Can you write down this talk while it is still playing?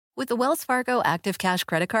With the Wells Fargo Active Cash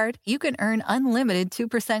Credit Card, you can earn unlimited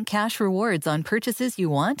 2% cash rewards on purchases you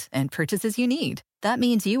want and purchases you need. That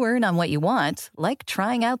means you earn on what you want, like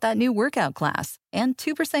trying out that new workout class, and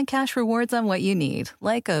 2% cash rewards on what you need,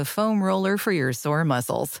 like a foam roller for your sore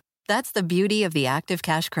muscles. That's the beauty of the Active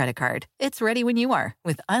Cash Credit Card. It's ready when you are,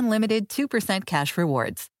 with unlimited 2% cash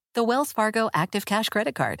rewards. The Wells Fargo Active Cash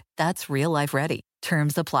Credit Card. That's real life ready.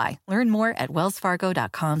 Terms apply. Learn more at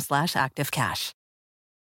wellsfargo.com/activecash.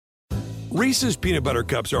 Reese's peanut butter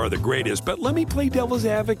cups are the greatest, but let me play devil's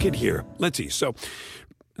advocate here. Let's see. So,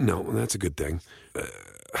 no, that's a good thing.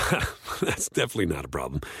 That's definitely not a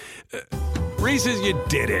problem. Reese's, you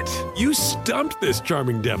did it. You stumped this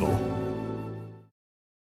charming devil.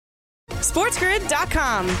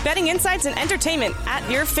 SportsGrid.com. Betting insights and entertainment at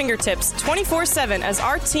your fingertips 24/7 as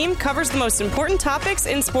our team covers the most important topics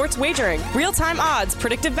in sports wagering. Real-time odds,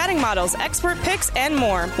 predictive betting models, expert picks, and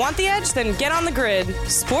more. Want the edge? Then get on the grid.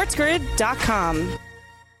 SportsGrid.com.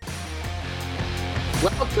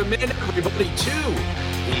 Welcome in, everybody, to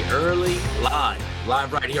the early line.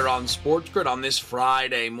 Live right here on Sports Grid on this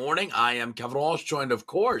Friday morning. I am Kevin Walsh, joined, of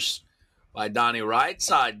course, by Donnie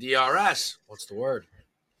Rightside. DRS, what's the word?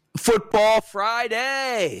 Football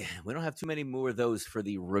Friday. We don't have too many more of those for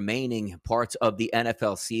the remaining parts of the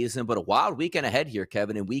NFL season, but a wild weekend ahead here,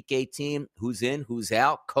 Kevin. In Week 18, who's in, who's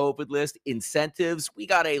out, COVID list, incentives. We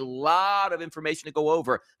got a lot of information to go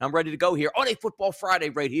over. I'm ready to go here on a Football Friday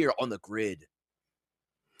right here on the grid.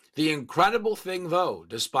 The incredible thing, though,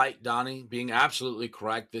 despite Donnie being absolutely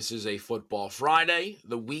correct, this is a Football Friday,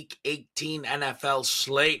 the Week 18 NFL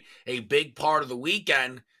slate, a big part of the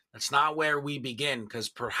weekend. That's not where we begin, because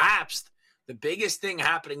perhaps the biggest thing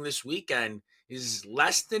happening this weekend is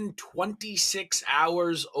less than 26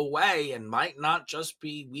 hours away and might not just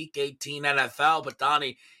be Week 18 NFL, but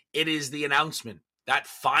Donnie, it is the announcement that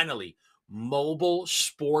finally mobile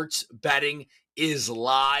sports betting is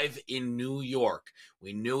live in New York.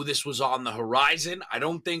 We knew this was on the horizon. I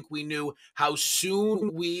don't think we knew how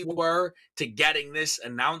soon we were to getting this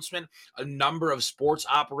announcement. A number of sports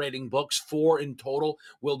operating books, 4 in total,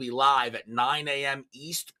 will be live at 9 a.m.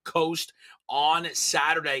 East Coast on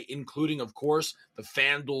Saturday, including, of course, the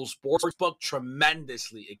FanDuel Sportsbook.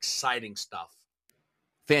 Tremendously exciting stuff.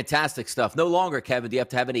 Fantastic stuff. No longer, Kevin, do you have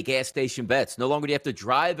to have any gas station bets. No longer do you have to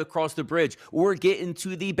drive across the bridge or get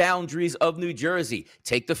into the boundaries of New Jersey.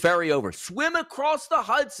 Take the ferry over. Swim across the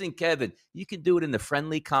Hudson, Kevin. You can do it in the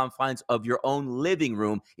friendly confines of your own living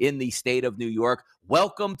room in the state of New York.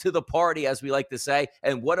 Welcome to the party, as we like to say.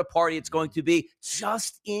 And what a party it's going to be,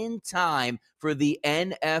 just in time for the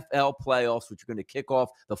NFL playoffs, which are going to kick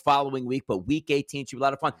off the following week. But Week 18 should be a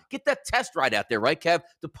lot of fun. Get that test ride out there, right, Kev?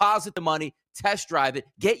 Deposit the money. Test drive it,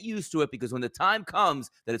 get used to it, because when the time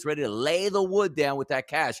comes that it's ready to lay the wood down with that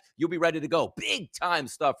cash, you'll be ready to go. Big time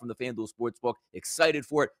stuff from the FanDuel Sportsbook. Excited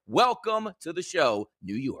for it. Welcome to the show,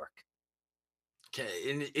 New York.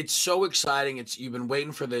 Okay, and it's so exciting. You've been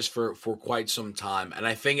waiting for this for quite some time, and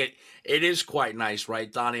I think it is quite nice,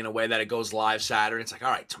 right, Donnie, in a way that it goes live Saturday. It's like,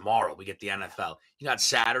 all right, tomorrow we get the NFL. You got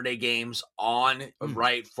Saturday games on,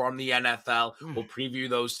 right, from the NFL. We'll preview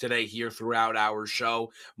those today here throughout our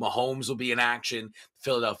show. Mahomes will be in action.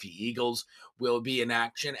 Philadelphia Eagles will be in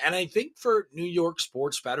action. And I think for New York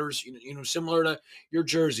sports bettors, similar to your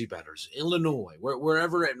Jersey bettors, Illinois,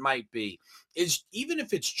 wherever it might be, is even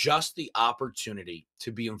if it's just the opportunity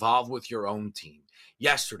to be involved with your own team.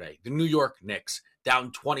 Yesterday, the New York Knicks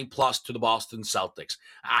down 20-plus to the Boston Celtics.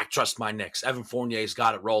 I trust my Knicks. Evan Fournier's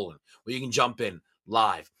got it rolling. Well, you can jump in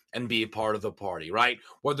live and be a part of the party, right?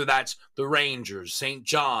 Whether that's the Rangers, St.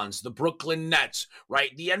 John's, the Brooklyn Nets,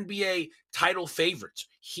 right? The NBA title favorites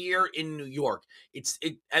here in New York.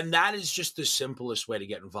 And that is just the simplest way to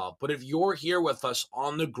get involved. But if you're here with us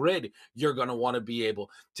on the grid, you're going to want to be able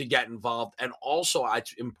to get involved. And also,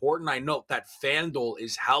 it's important I note that FanDuel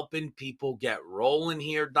is helping people get rolling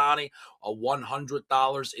here, Donnie. A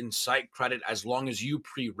 $100 in site credit as long as you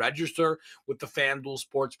pre-register with the FanDuel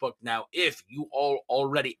Sportsbook. Now, if you are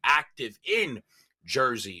already active in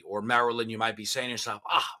Jersey or Maryland, you might be saying to yourself,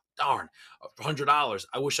 darn, $100.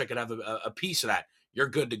 I wish I could have a piece of that. You're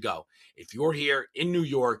good to go. If you're here in New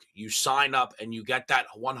York, you sign up and you get that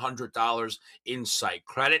 $100 in site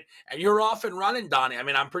credit, and you're off and running, Donnie. I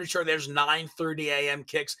mean, I'm pretty sure there's 9:30 a.m.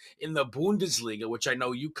 kicks in the Bundesliga, which I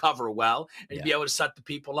know you cover well, and you'll be able to set the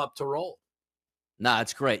people up to roll. Nah,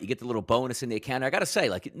 it's great. You get the little bonus in the account. I got to say,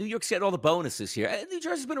 like, New York's got all the bonuses here. New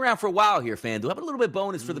Jersey's been around for a while here, FanDuel. Have a little bit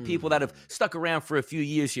bonus for the people that have stuck around for a few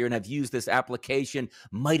years here and have used this application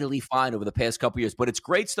mightily fine over the past couple years. But it's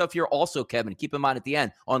great stuff here also, Kevin. Keep in mind at the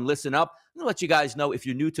end on Listen Up, I'm going to let you guys know, if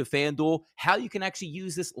you're new to FanDuel, how you can actually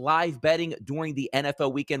use this live betting during the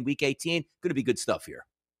NFL weekend, Week 18. Going to be good stuff here.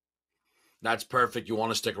 That's perfect. You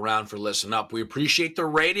want to stick around for Listen Up. We appreciate the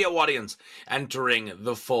radio audience entering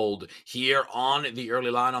the fold here on the early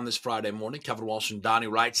line on this Friday morning. Kevin Walsh and Donnie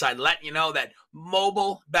Rightside letting you know that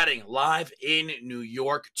mobile betting live in New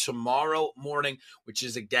York tomorrow morning, which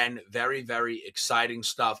is, again, very, very exciting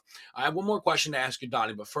stuff. I have one more question to ask you,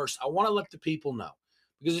 Donnie, but first, I want to let the people know,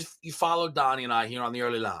 because if you follow Donnie and I here on the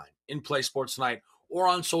early line, in Play Sports Tonight, or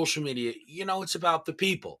on social media, you know it's about the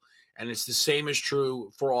people. And it's the same is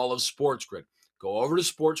true for all of SportsGrid. Go over to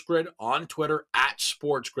SportsGrid on Twitter,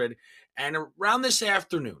 @SportsGrid. And around this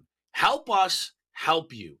afternoon, help us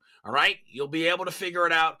help you. All right? You'll be able to figure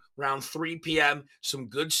it out around 3 p.m. Some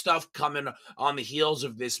good stuff coming on the heels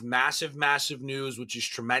of this massive, massive news, which is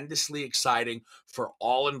tremendously exciting for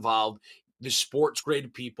all involved. The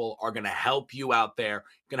SportsGrid people are going to help you out there.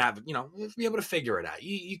 You're going to have, be able to figure it out.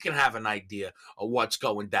 You can have an idea of what's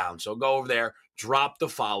going down. So go over there, drop the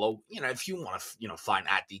follow. If you want to, find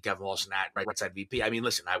 @Kevin Wilson @Rightside VP. I mean,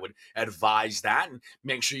 listen, I would advise that and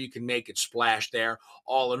make sure you can make it splash there,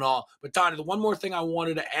 all in all. But Donnie, the one more thing I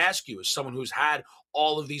wanted to ask you, as someone who's had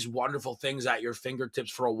all of these wonderful things at your fingertips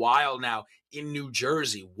for a while now in New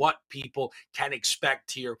Jersey, what people can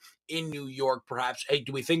expect here in New York, perhaps. Hey,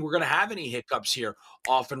 do we think we're going to have any hiccups here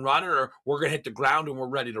off and running, or we're going to hit the ground and we're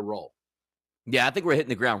ready to roll? Yeah, I think we're hitting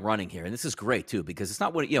the ground running here. And this is great, too, because it's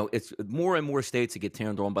not what, it's more and more states that get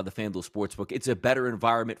turned on by the FanDuel Sportsbook. It's a better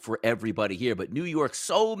environment for everybody here. But New York,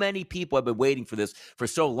 so many people have been waiting for this for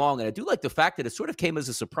so long. And I do like the fact that it sort of came as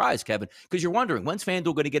a surprise, Kevin, because you're wondering, when's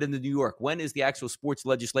FanDuel going to get into New York? When is the actual sports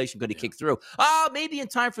legislation going to kick through? Maybe in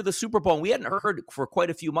time for the Super Bowl. And we hadn't heard for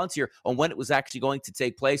quite a few months here on when it was actually going to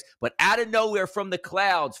take place. But out of nowhere from the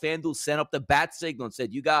clouds, FanDuel sent up the bat signal and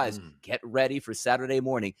said, you guys, get ready for Saturday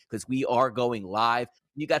morning, because we are going live.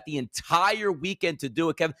 You got the entire weekend to do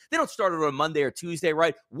it, Kevin. They don't start it on Monday or Tuesday,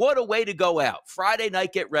 right? What a way to go out. Friday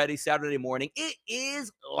night, get ready. Saturday morning, it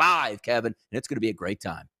is live, Kevin, and it's going to be a great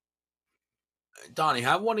time. Donnie,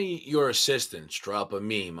 have one of your assistants drop a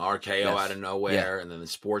meme, RKO out of nowhere, and then the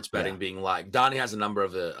sports betting being live. Donnie has a number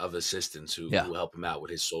of assistants who help him out with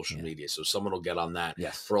his social media, so someone will get on that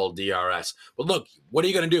for old DRS. But look, what are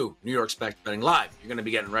you going to do? New York Sports Betting Live. You're going to be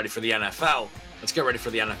getting ready for the NFL. Let's get ready for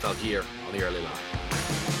the NFL here on the early line.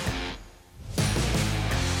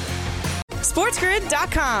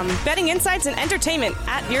 SportsGrid.com. Betting insights and entertainment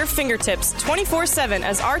at your fingertips 24/7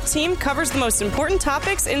 as our team covers the most important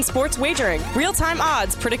topics in sports wagering. Real-time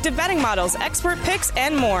odds, predictive betting models, expert picks,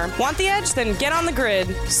 and more. Want the edge? Then get on the grid.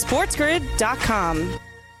 SportsGrid.com.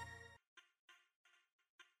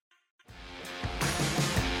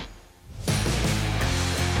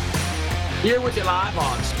 Here with you live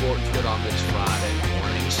on SportsGrid on this Friday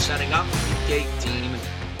morning, setting up Week 18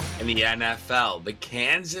 in the NFL. The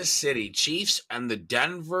Kansas City Chiefs and the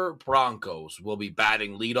Denver Broncos will be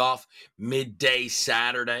batting leadoff midday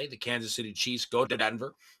Saturday. The Kansas City Chiefs go to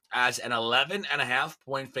Denver as an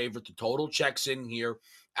 11.5-point favorite. The total checks in here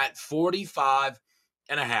at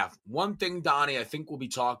 45.5. One thing, Donnie, I think we'll be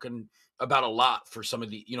talking about a lot for some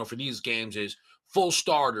of the, for these games is full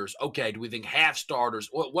starters. Okay, do we think half starters?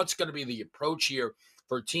 What's going to be the approach here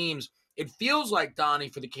for teams? It feels like, Donnie,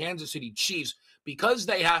 for the Kansas City Chiefs, because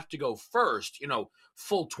they have to go first,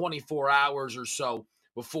 full 24 hours or so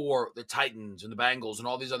before the Titans and the Bengals and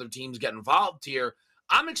all these other teams get involved here,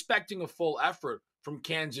 I'm expecting a full effort from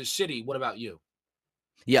Kansas City. What about you?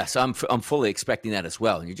 Yes, I'm fully expecting that as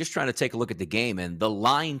well. And you're just trying to take a look at the game, and the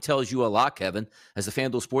line tells you a lot, Kevin, as the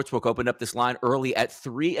FanDuel Sportsbook opened up this line early at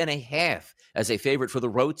 3.5 as a favorite for the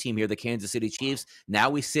road team here, the Kansas City Chiefs.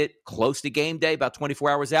 Now we sit close to game day, about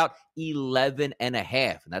 24 hours out,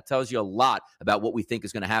 11.5. And that tells you a lot about what we think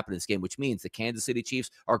is going to happen in this game, which means the Kansas City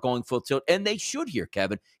Chiefs are going full tilt, and they should here,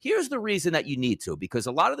 Kevin. Here's the reason that you need to, because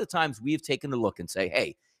a lot of the times we've taken a look and say,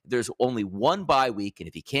 hey, there's only one bye week, and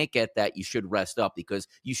if you can't get that, you should rest up, because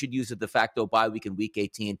you should use a de facto bye week in Week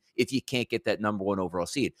 18 if you can't get that number one overall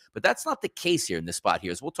seed. But that's not the case here in this spot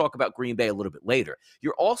here, as we'll talk about Green Bay a little bit later.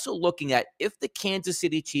 You're also looking at if the Kansas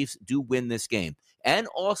City Chiefs do win this game, and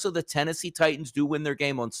also the Tennessee Titans do win their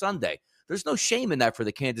game on Sunday, There's no shame in that for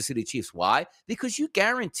the Kansas City Chiefs. Why? Because you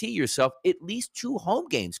guarantee yourself at least 2 home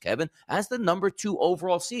games, Kevin, as the number 2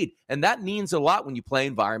 overall seed. And that means a lot when you play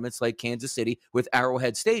environments like Kansas City with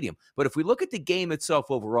Arrowhead Stadium. But if we look at the game itself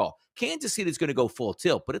overall, Kansas City is going to go full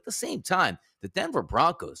tilt. But at the same time, the Denver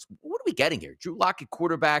Broncos, what are we getting here? Drew Lock at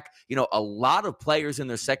quarterback, a lot of players in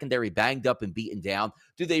their secondary banged up and beaten down.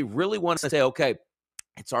 Do they really want to say, okay,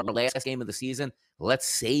 it's our last game of the season, let's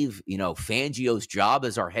save, Fangio's job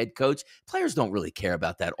as our head coach? Players don't really care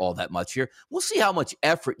about that all that much here. We'll see how much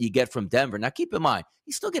effort you get from Denver. Now, keep in mind,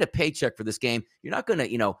 you still get a paycheck for this game. You're not going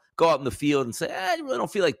to, go out in the field and say, I really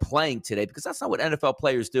don't feel like playing today, because that's not what NFL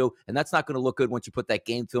players do, and that's not going to look good once you put that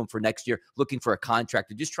game film for next year, looking for a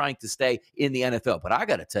contract or just trying to stay in the NFL. But I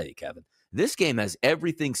got to tell you, Kevin, this game has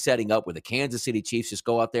everything setting up where the Kansas City Chiefs just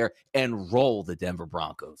go out there and roll the Denver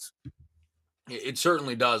Broncos. It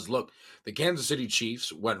certainly does. Look, the Kansas City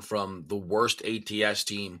Chiefs went from the worst ATS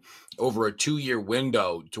team over a 2-year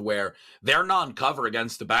window to where their non-cover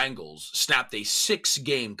against the Bengals snapped a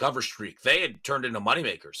 6-game cover streak. They had turned into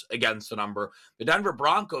moneymakers against the number. The Denver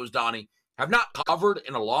Broncos, Donnie, have not covered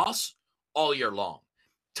in a loss all year long.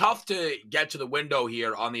 Tough to get to the window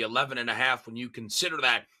here on the 11.5 when you consider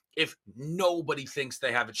that if nobody thinks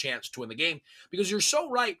they have a chance to win the game, because you're so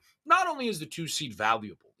right. Not only is the 2 seed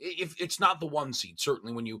valuable, if it's not the 1 seed,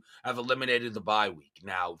 certainly when you have eliminated the bye week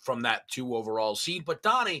now from that 2 overall seed. But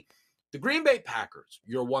Donnie, the Green Bay Packers,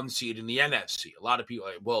 your 1 seed in the NFC. A lot of people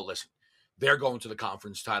are like, well, listen, they're going to the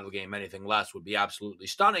conference title game. Anything less would be absolutely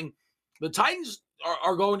stunning. The Titans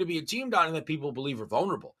are going to be a team, Donnie, that people believe are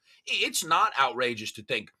vulnerable. It's not outrageous to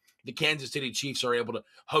think the Kansas City Chiefs are able to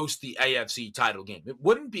host the AFC title game. It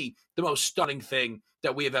wouldn't be the most stunning thing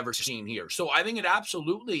that we have ever seen here. So I think it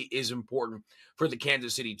absolutely is important for the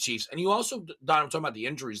Kansas City Chiefs. And you also, Don, I'm talking about the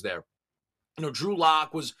injuries there. Drew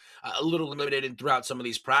Lock was a little limited throughout some of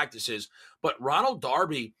these practices, but Ronald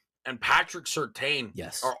Darby and Patrick Surtain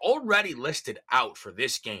are already listed out for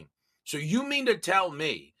this game. So you mean to tell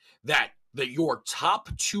me that your top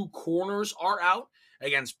 2 corners are out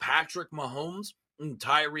against Patrick Mahomes and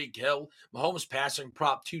Tyreek Hill? Mahomes passing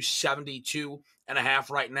prop 272.5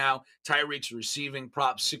 right now. Tyreek's receiving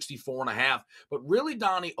prop 64.5. But really,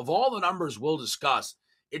 Donnie, of all the numbers we'll discuss,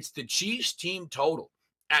 it's the Chiefs team total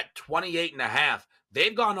at 28.5.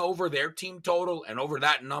 They've gone over their team total and over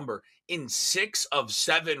that number in 6 of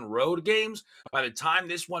 7 road games. By the time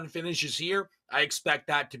this one finishes here, I expect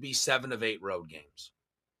that to be 7 of 8 road games.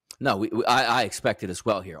 No, I expect it as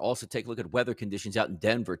well here. Also, take a look at weather conditions out in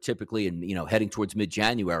Denver, typically heading towards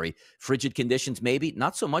mid-January. Frigid conditions, maybe.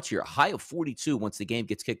 Not so much here. A high of 42 once the game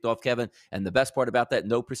gets kicked off, Kevin. And the best part about that,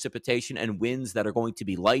 no precipitation and winds that are going to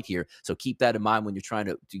be light here. So keep that in mind when you're trying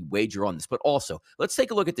to wager on this. But also, let's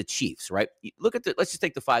take a look at the Chiefs, right? Let's just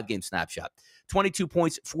take the 5-game snapshot. 22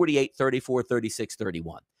 points, 48, 34, 36,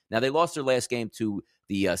 31. Now, they lost their last game to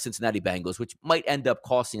the Cincinnati Bengals, which might end up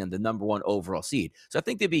costing them the number 1 overall seed. So I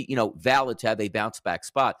think they'd be, valid to have a bounce-back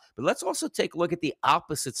spot. But let's also take a look at the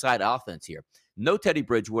opposite side offense here. No Teddy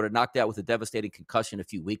Bridgewater, knocked out with a devastating concussion a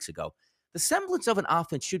few weeks ago. The semblance of an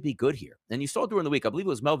offense should be good here. And you saw during the week, I believe it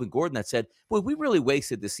was Melvin Gordon that said, boy, we really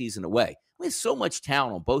wasted this season away. We had so much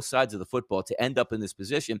talent on both sides of the football to end up in this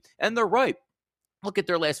position. And they're right. Look at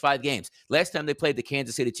their last 5 games. Last time they played the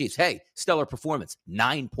Kansas City Chiefs, hey, stellar performance,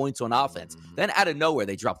 9 points on offense. Then out of nowhere,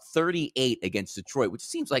 they dropped 38 against Detroit, which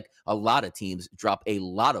seems like a lot of teams drop a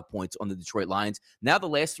lot of points on the Detroit Lions. Now the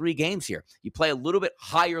last 3 games here, you play a little bit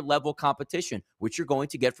higher level competition, which you're going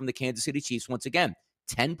to get from the Kansas City Chiefs once again.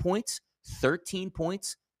 10 points, 13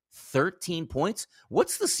 points, 13 points.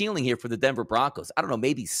 What's the ceiling here for the Denver Broncos? I don't know,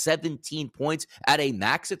 maybe 17 points at a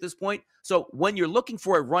max at this point. So when you're looking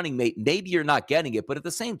for a running mate, maybe you're not getting it. But at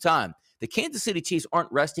the same time, the Kansas City Chiefs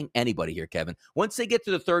aren't resting anybody here, Kevin. Once they get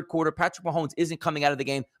to the third quarter, Patrick Mahomes isn't coming out of the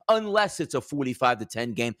game unless it's a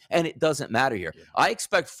 45-10 game, and it doesn't matter here. Yeah. I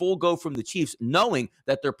expect full go from the Chiefs, knowing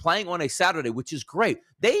that they're playing on a Saturday, which is great.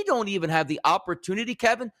 They don't even have the opportunity,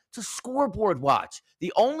 Kevin, to scoreboard watch.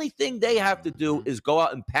 The only thing they have to do is go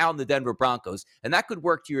out and pound the Denver Broncos, and that could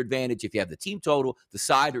work to your advantage if you have the team total, the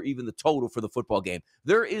side, or even the total for the football game.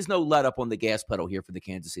 There is no let up on the gas pedal here for the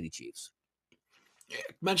Kansas City Chiefs. I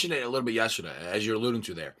mentioned it a little bit yesterday, as you're alluding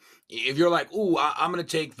to there. If you're like, ooh, I'm going to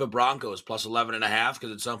take the Broncos plus 11.5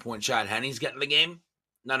 because at some point Chad Henne's getting the game.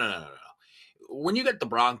 No. When you get the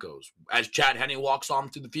Broncos, as Chad Henne walks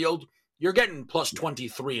onto the field, you're getting plus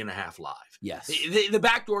 23.5 live. Yes. The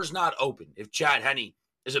back door is not open if Chad Henne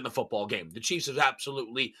is in the football game. The Chiefs have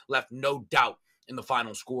absolutely left no doubt in the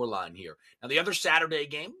final score line here. Now, the other Saturday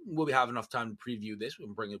game, we'll have enough time to preview this. We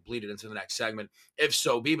can bleed it into the next segment, if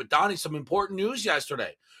so be. But, Donnie, some important news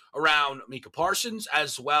yesterday around Micah Parsons,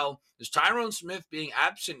 as well as Tyrone Smith being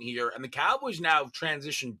absent here. And the Cowboys now have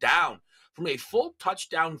transitioned down from a full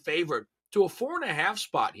touchdown favorite to a 4.5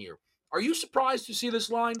 spot here. Are you surprised to see this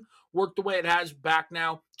line work the way it has back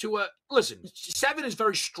now to a, listen, 7 is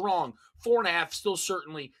very strong. 4.5, still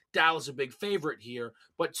certainly Dallas a big favorite here,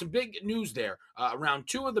 but some big news there around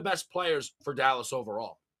 2 of the best players for Dallas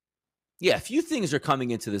overall. Yeah, a few things are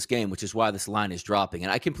coming into this game, which is why this line is dropping,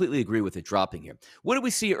 and I completely agree with it dropping here. What did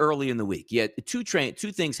we see early in the week? Yeah, two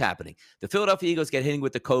things happening. The Philadelphia Eagles get hitting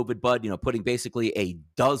with the COVID bud, putting basically a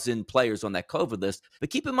dozen players on that COVID list.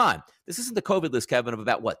 But keep in mind, this isn't the COVID list, Kevin, of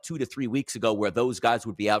about, 2 to 3 weeks ago where those guys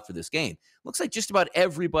would be out for this game. Looks like just about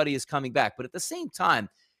everybody is coming back. But at the same time,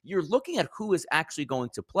 you're looking at who is actually going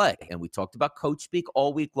to play. And we talked about coach speak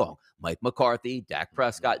all week long. Mike McCarthy, Dak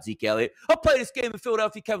Prescott, Zeke Elliott. I'll play this game in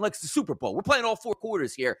Philadelphia, Kevin, like it's the Super Bowl. We're playing all 4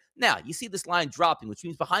 quarters here. Now, you see this line dropping, which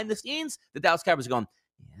means behind the scenes, the Dallas Cowboys are going,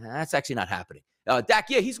 yeah, that's actually not happening. Dak,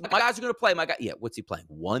 yeah, my guys are going to play. My guy, yeah, what's he playing?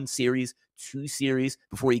 1 series, 2 series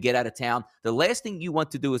before you get out of town. The last thing you want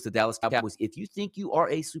to do as the Dallas Cowboys, if you think you are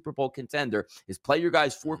a Super Bowl contender, is play your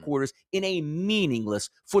guys 4 quarters in a meaningless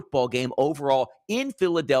football game overall in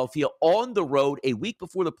Philadelphia on the road a week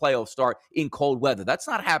before the playoffs start in cold weather. That's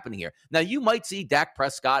not happening here. Now, you might see Dak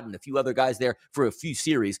Prescott and a few other guys there for a few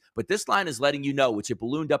series, but this line is letting you know, which it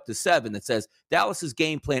ballooned up to 7, that says Dallas's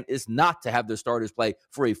game plan is not to have their starters play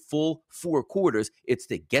for a full 4 quarters. It's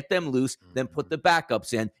to get them loose, then put the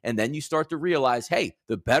backups in, and then you start to realize, hey,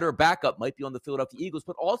 the better backup might be on the Philadelphia Eagles.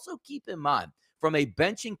 But also keep in mind, from a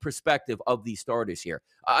benching perspective of these starters here,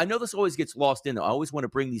 I know this always gets lost in. I always want to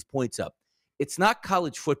bring these points up. It's not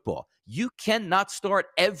college football. You cannot start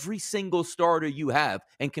every single starter you have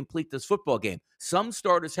and complete this football game. Some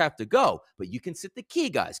starters have to go, but you can sit the key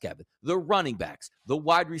guys, Kevin, the running backs, the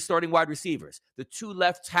starting wide receivers, the 2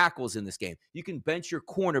 left tackles in this game. You can bench your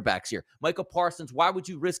cornerbacks here. Micah Parsons, why would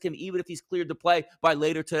you risk him even if he's cleared to play by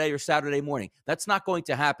later today or Saturday morning? That's not going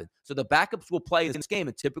to happen. So the backups will play in this game,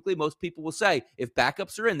 and typically most people will say, if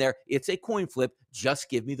backups are in there, it's a coin flip. Just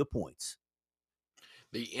give me the points.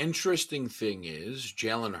 The interesting thing is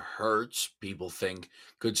Jalen Hurts, people think,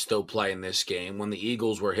 could still play in this game. When the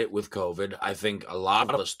Eagles were hit with COVID, I think a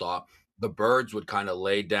lot of us thought the Birds would kind of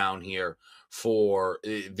lay down here for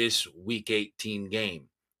this Week 18 game.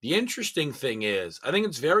 The interesting thing is, I think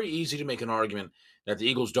it's very easy to make an argument that the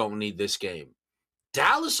Eagles don't need this game.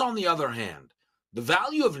 Dallas, on the other hand, the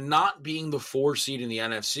value of not being the 4 seed in the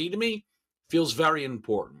NFC, to me, feels very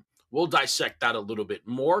important. We'll dissect that a little bit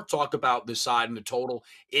more, talk about the side and the total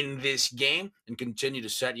in this game, and continue to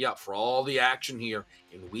set you up for all the action here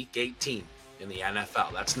in Week 18 in the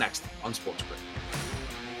NFL. That's next on Sports Grid.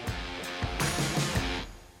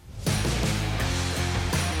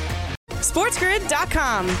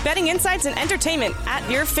 SportsGrid.com. Betting insights and entertainment at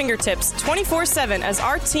your fingertips 24/7 as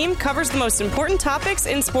our team covers the most important topics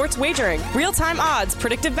in sports wagering. Real-time odds,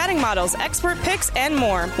 predictive betting models, expert picks, and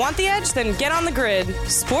more. Want the edge? Then get on the grid.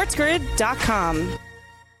 SportsGrid.com.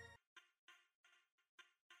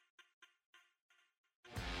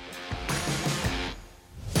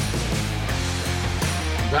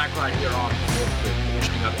 Back right here on Sports Grid,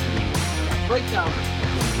 finishing up the breakdown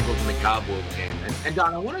from the Cowboys game. And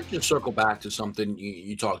Don, I wanted to circle back to something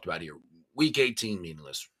you talked about here. Week 18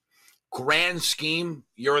 meaningless. Grand scheme,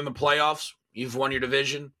 you're in the playoffs, you've won your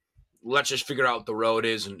division. Let's just figure out what the road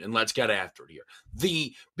is and let's get after it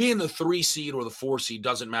here. Being the 3 seed or the 4 seed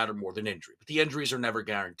doesn't matter more than injury, but the injuries are never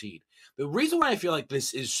guaranteed. The reason why I feel like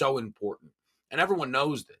this is so important, and everyone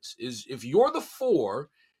knows this, is if you're the 4,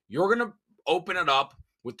 you're going to open it up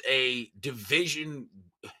with a division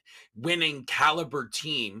winning caliber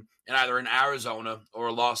team in either an Arizona or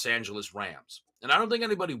a Los Angeles Rams. And I don't think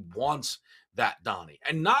anybody wants that, Donnie.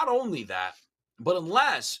 And not only that, but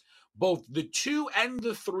unless both the 2 and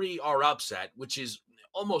the 3 are upset, which is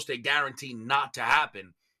almost a guarantee not to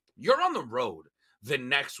happen, you're on the road the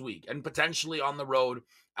next week and potentially on the road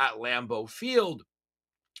at Lambeau Field.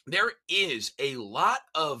 There is a lot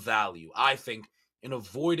of value, I think, in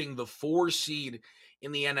avoiding the 4 seed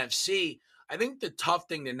in the NFC. I think the tough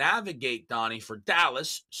thing to navigate, Donnie, for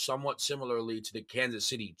Dallas, somewhat similarly to the Kansas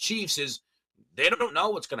City Chiefs, is they don't know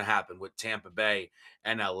what's going to happen with Tampa Bay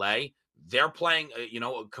and LA. They're playing,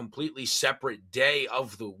 a completely separate day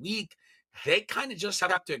of the week. They kind of just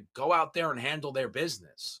have to go out there and handle their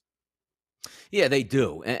business. Yeah, they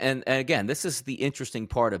do. And again, this is the interesting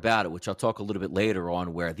part about it, which I'll talk a little bit later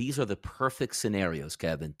on, where these are the perfect scenarios,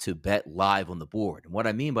 Kevin, to bet live on the board. And what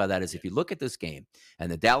I mean by that is if you look at this game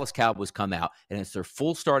and the Dallas Cowboys come out and it's their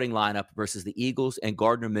full starting lineup versus the Eagles and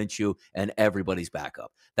Gardner Minshew and everybody's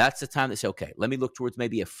backup. That's the time to say, okay, let me look towards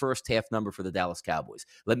maybe a first half number for the Dallas Cowboys.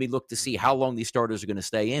 Let me look to see how long these starters are going to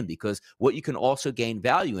stay in, because what you can also gain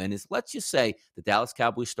value in is, let's just say the Dallas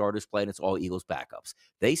Cowboys starters play and it's all Eagles backups.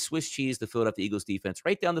 They Swiss cheese the Philadelphia Eagles defense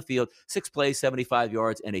right down the field, 6 plays, 75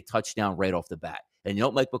 yards, and a touchdown right off the bat. And you know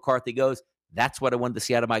what Mike McCarthy goes? That's what I wanted to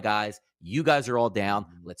see out of my guys. You guys are all down.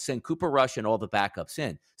 Let's send Cooper Rush and all the backups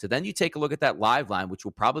in. So then you take a look at that live line, which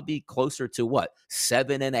will probably be closer to what?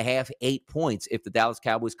 7.5, 8 points if the Dallas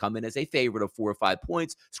Cowboys come in as a favorite of 4 or 5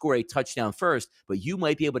 points, score a touchdown first. But you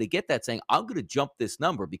might be able to get that saying, I'm going to jump this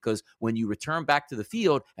number, because when you return back to the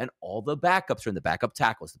field and all the backups are in, the backup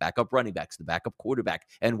tackles, the backup running backs, the backup quarterback,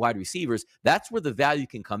 and wide receivers, that's where the value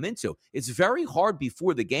can come into. It's very hard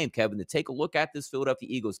before the game, Kevin, to take a look at this Philadelphia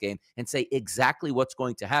Eagles game and say exactly what's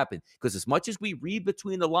going to happen. Because as much as we read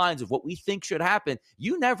between the lines of what we think should happen,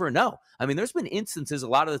 you never know. I mean, there's been instances a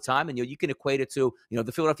lot of the time, and you can equate it to,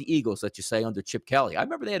 the Philadelphia Eagles, let's just say, under Chip Kelly. I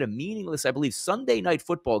remember they had a meaningless, I believe, Sunday night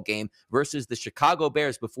football game versus the Chicago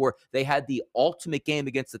Bears before they had the ultimate game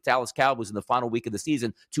against the Dallas Cowboys in the final week of the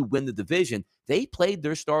season to win the division. They played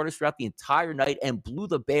their starters throughout the entire night and blew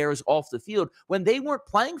the Bears off the field when they weren't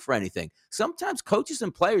playing for anything. Sometimes coaches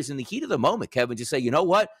and players in the heat of the moment, Kevin, just say, you know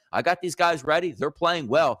what? I got these guys ready. They're playing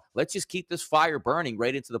well. Let's just keep this fire burning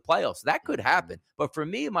right into the playoffs. That could happen. But for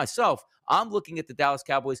me, myself, I'm looking at the Dallas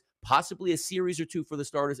Cowboys, possibly a series or two for the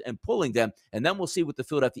starters and pulling them, and then we'll see with the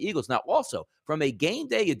Philadelphia Eagles. Now, also, from a game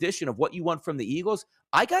day edition of what you want from the Eagles,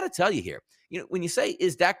 I got to tell you here, when you say,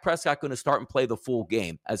 is Dak Prescott going to start and play the full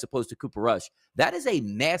game as opposed to Cooper Rush, that is a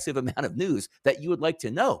massive amount of news that you would like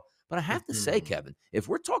to know. But I have to say, Kevin, if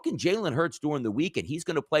we're talking Jalen Hurts during the week and he's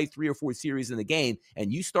going to play 3 or 4 series in the game,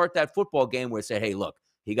 and you start that football game where you say, hey, look,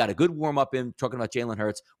 he got a good warm-up in, talking about Jalen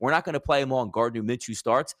Hurts. We're not going to play him on Gardner Minshew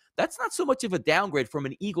starts. That's not so much of a downgrade from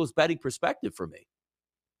an Eagles betting perspective for me.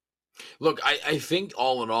 Look, I think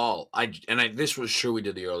all in all, this was true. We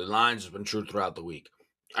did the early lines. It's been true throughout the week.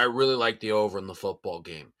 I really like the over in the football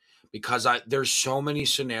game because there's so many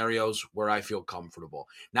scenarios where I feel comfortable.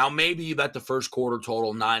 Now, maybe you bet the first quarter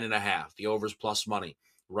total 9.5. The over's plus money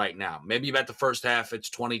right now. Maybe you bet the first half,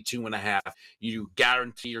 it's 22.5. You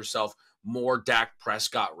guarantee yourself more Dak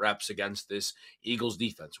Prescott reps against this Eagles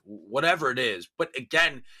defense, whatever it is. But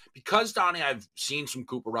again, because, Donnie, I've seen some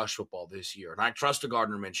Cooper Rush football this year, and I trust a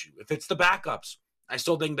Gardner Minshew. If it's the backups, I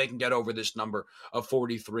still think they can get over this number of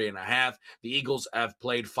 43.5. The Eagles have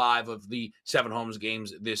played 5 of the 7 home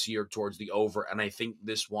games this year towards the over, and I think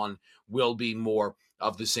this one will be more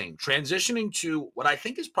of the same. Transitioning to what I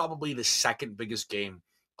think is probably the second biggest game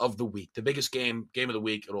of the week, the biggest game of the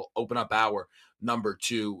week. It'll open up our number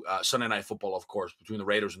 2 Sunday Night Football, of course, between the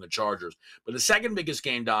Raiders and the Chargers. But the second biggest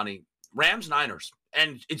game, Donnie, Rams-Niners.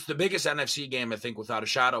 And it's the biggest NFC game, I think, without a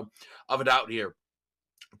shadow of a doubt here.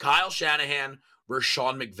 Kyle Shanahan versus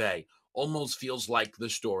Sean McVay almost feels like the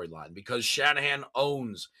storyline because Shanahan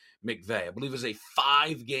owns McVay. I believe it's a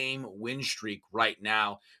 5-game win streak right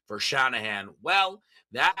now for Shanahan. Well,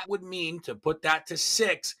 that would mean, to put that to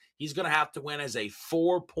 6, he's going to have to win as a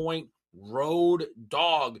 4-point road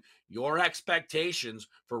dog. Your expectations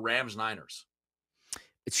for Rams-Niners?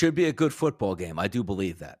 It should be a good football game. I do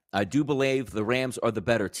believe that. I do believe the Rams are the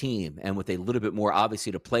better team, and with a little bit more,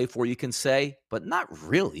 obviously, to play for, you can say, but not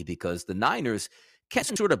really, because the Niners can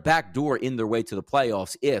sort of backdoor in their way to the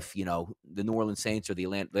playoffs if, the New Orleans Saints or the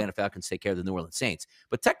Atlanta Falcons take care of the New Orleans Saints.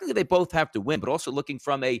 But technically, they both have to win. But also looking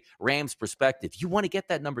from a Rams perspective, you want to get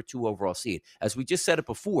that number 2 overall seed. As we just said it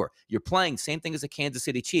before, you're playing same thing as the Kansas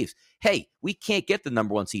City Chiefs. Hey, we can't get the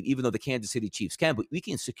number 1 seed, even though the Kansas City Chiefs can, but we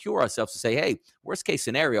can secure ourselves to say, hey, worst case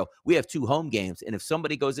scenario, we have 2 home games. And if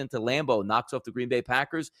somebody goes into Lambeau and knocks off the Green Bay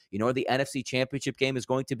Packers, you know where the NFC Championship game is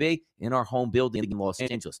going to be? In our home building in Los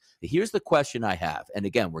Angeles. Here's the question I have. And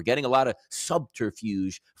again, we're getting a lot of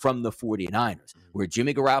subterfuge from the 49ers, where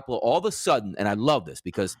Jimmy Garoppolo all of a sudden, and I love this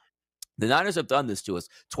because the Niners have done this to us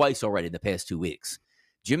twice already in the past 2 weeks.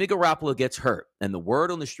 Jimmy Garoppolo gets hurt, and the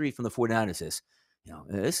word on the street from the 49ers is,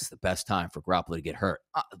 this is the best time for Garoppolo to get hurt.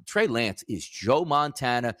 Trey Lance is Joe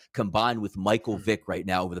Montana combined with Michael Vick right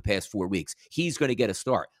now over the past 4 weeks. He's going to get a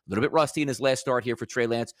start. A little bit rusty in his last start here for Trey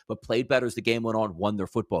Lance, but played better as the game went on, won their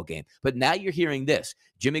football game. But now you're hearing this.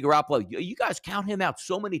 Jimmy Garoppolo, you guys count him out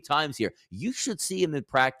so many times here. You should see him in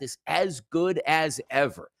practice as good as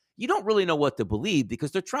ever. you don't really know what to believe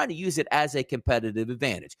because they're trying to use it as a competitive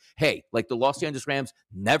advantage. Hey, like the Los Angeles Rams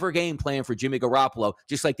never game plan for Jimmy Garoppolo,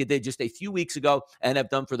 just like they did just a few weeks ago and have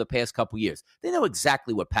done for the past couple years. They know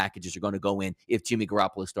exactly what packages are going to go in if Jimmy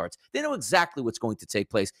Garoppolo starts. They know exactly what's going to take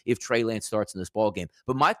place if Trey Lance starts in this ballgame.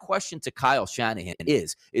 But my question to Kyle Shanahan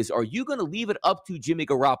is are you going to leave it up to Jimmy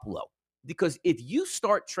Garoppolo? Because if you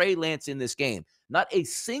start Trey Lance in this game, not a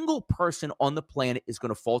single person on the planet is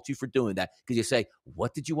going to fault you for doing that because you say,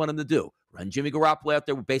 what did you want him to do? Run Jimmy Garoppolo out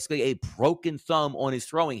there with basically a broken thumb on his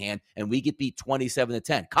throwing hand, and we get beat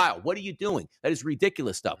 27-10. Kyle, what are you doing? That is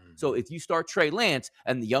ridiculous stuff. So if you start Trey Lance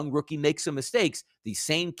and the young rookie makes some mistakes, the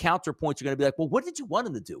same counterpoints are going to be like, well, what did you want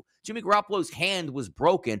him to do? Jimmy Garoppolo's hand was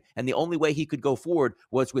broken, and the only way he could go forward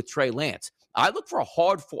was with Trey Lance. I look for a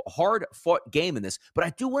hard-fought game in this, but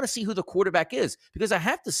I do want to see who the quarterback is because I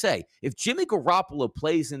have to say, if Jimmy Garoppolo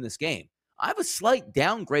plays in this game, I have a slight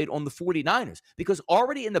downgrade on the 49ers because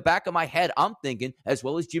already in the back of my head, I'm thinking, as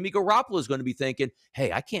well as Jimmy Garoppolo is going to be thinking,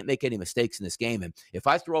 hey, I can't make any mistakes in this game. And if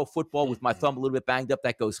I throw a football with my thumb a little bit banged up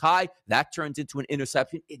that goes high, that turns into an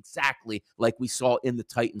interception exactly like we saw in the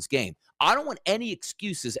Titans game. I don't want any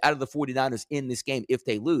excuses out of the 49ers in this game if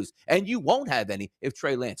they lose, and you won't have any if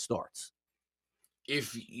Trey Lance starts.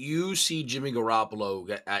 If you see Jimmy Garoppolo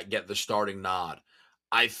get the starting nod,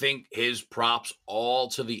 I think his props all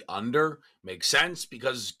to the under make sense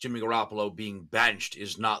because Jimmy Garoppolo being benched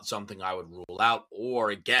is not something I would rule out.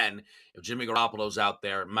 Or again, if Jimmy Garoppolo's out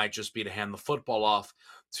there, it might just be to hand the football off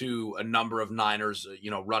to a number of Niners,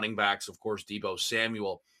 running backs, of course, Deebo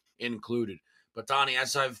Samuel included. But Donnie,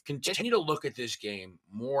 as I've continued to look at this game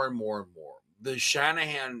more and more and more, the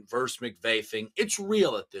Shanahan versus McVay thing, it's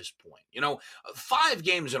real at this point. 5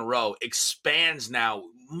 games in a row expands now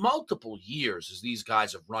multiple years as these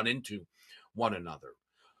guys have run into one another.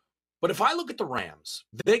 But if I look at the Rams,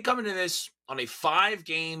 they come into this on a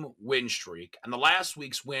 5-game win streak, and the last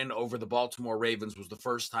week's win over the Baltimore Ravens was the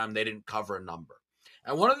first time they didn't cover a number.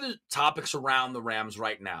 And one of the topics around the Rams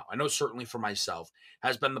right now, I know certainly for myself,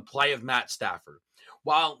 has been the play of Matt Stafford.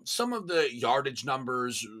 While some of the yardage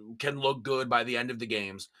numbers can look good by the end of the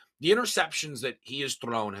games, the interceptions that he has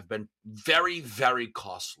thrown have been very, very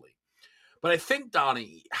costly. But I think,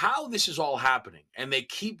 Donnie, how this is all happening, and they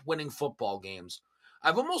keep winning football games,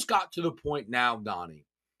 I've almost got to the point now, Donnie,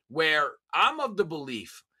 where I'm of the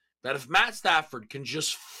belief that if Matt Stafford can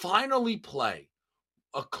just finally play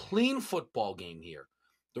a clean football game here,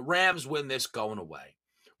 the Rams win this going away.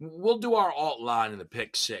 We'll do our alt line in the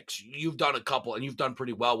pick 6. You've done a couple, and you've done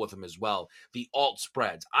pretty well with them as well. The alt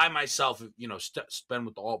spreads. I myself, spend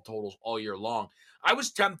with the alt totals all year long. I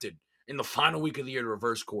was tempted in the final week of the year to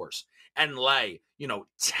reverse course and lay,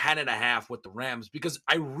 10.5 with the Rams because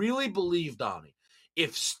I really believe, Donnie,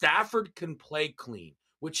 if Stafford can play clean,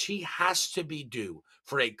 which he has to be due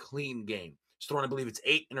for a clean game, he's thrown, I believe it's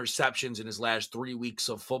 8 interceptions in his last 3 weeks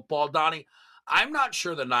of football, Donnie, I'm not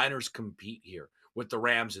sure the Niners compete here with the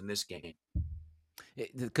Rams in this game.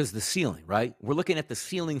 Because the ceiling, right? We're looking at the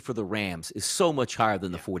ceiling for the Rams is so much higher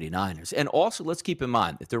than the 49ers. And also, let's keep in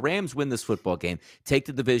mind, if the Rams win this football game, take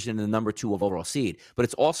the division and the number 2 overall seed, but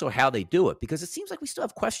it's also how they do it because it seems like we still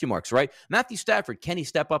have question marks, right? Matthew Stafford, can he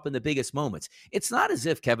step up in the biggest moments? It's not as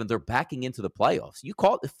if, Kevin, they're backing into the playoffs. You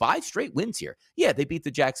call it 5 straight wins here. Yeah, they beat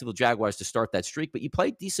the Jacksonville Jaguars to start that streak, but you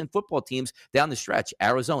played decent football teams down the stretch,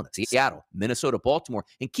 Arizona, Seattle, Minnesota, Baltimore.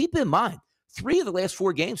 And keep in mind, 3 of the last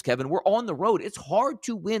 4 games, Kevin, were on the road. It's hard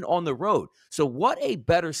to win on the road. So what a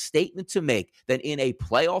better statement to make than in a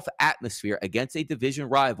playoff atmosphere against a division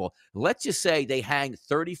rival. Let's just say they hang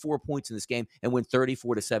 34 points in this game and win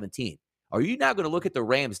 34-17. Are you now going to look at the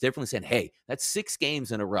Rams differently saying, hey, that's 6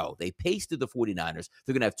 games in a row. They pasted the 49ers.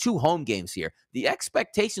 They're going to have 2 home games here. The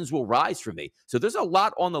expectations will rise for me. So there's a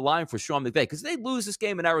lot on the line for Sean McVay because they lose this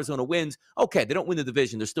game and Arizona wins. Okay, they don't win the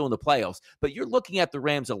division. They're still in the playoffs. But you're looking at the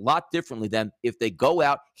Rams a lot differently than if they go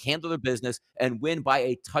out, handle their business, and win by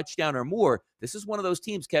a touchdown or more. This is one of those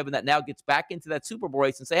teams, Kevin, that now gets back into that Super Bowl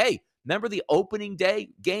race and say, hey, remember the opening day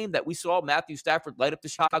game that we saw Matthew Stafford light up the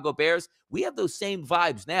Chicago Bears? We have those same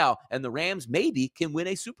vibes now, and the Rams maybe can win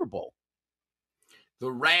a Super Bowl.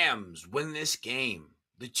 The Rams win this game.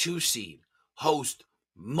 The 2 seed host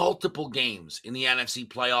multiple games in the NFC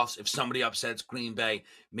playoffs. If somebody upsets Green Bay,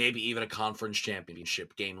 maybe even a conference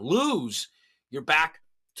championship game. Lose, you're back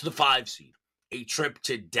to the 5 seed. A trip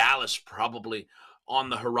to Dallas probably on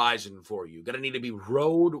the horizon for you. Going to need to be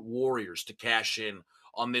road warriors to cash in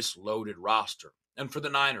on this loaded roster. And for the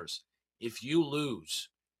Niners, if you lose,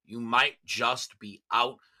 you might just be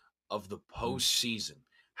out of the postseason.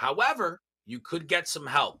 However, you could get some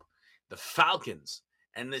help. The Falcons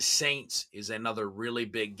and the Saints is another really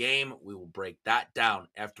big game. We will break that down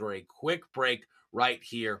after a quick break right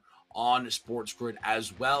here on Sports Grid,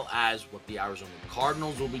 as well as what the Arizona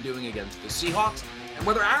Cardinals will be doing against the Seahawks and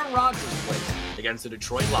whether Aaron Rodgers plays against the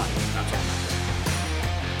Detroit Lions. That's all.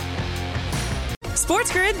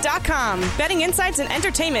 SportsGrid.com. Betting insights and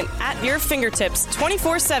entertainment at your fingertips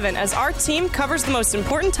 24/7 as our team covers the most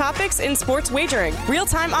important topics in sports wagering.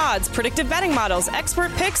 Real-time odds, predictive betting models,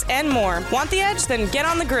 expert picks, and more. Want the edge? Then get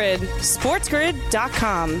on the grid.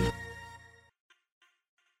 SportsGrid.com.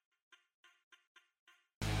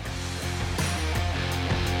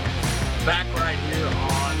 Back right here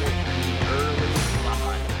on the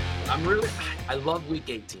early line. I love Week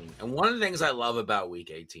 18. And one of the things I love about Week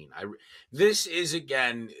 18, this is,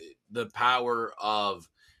 again, the power of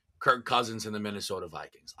Kirk Cousins and the Minnesota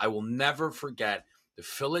Vikings. I will never forget the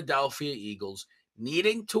Philadelphia Eagles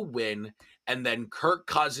needing to win, and then Kirk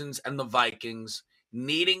Cousins and the Vikings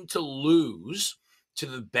needing to lose to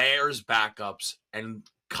the Bears backups, and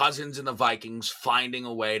Cousins and the Vikings finding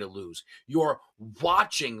a way to lose. You're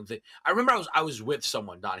watching I remember I was with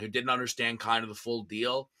someone, Don, who didn't understand kind of the full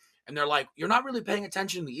deal. And they're like, you're not really paying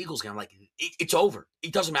attention to the Eagles game. I'm like, it's over.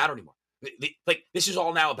 It doesn't matter anymore. Like, this is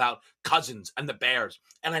all now about Cousins and the Bears.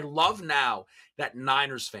 And I love now that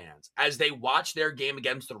Niners fans, as they watch their game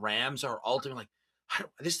against the Rams, are ultimately like,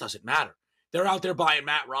 this doesn't matter. They're out there buying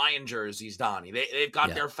Matt Ryan jerseys, Donnie. They've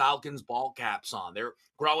got their Falcons ball caps on. They're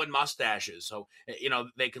growing mustaches. So,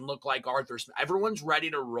 they can look like Arthur Smith. Everyone's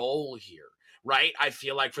ready to roll here, right? I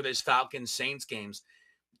feel like for this Falcons-Saints games,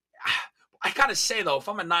 I got to say, though, if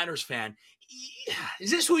I'm a Niners fan, is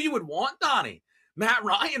this who you would want, Donnie? Matt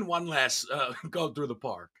Ryan one last go through the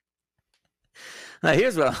park. Now,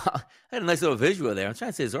 here's what I had a nice little visual there. I'm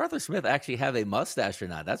trying to say, does Arthur Smith actually have a mustache or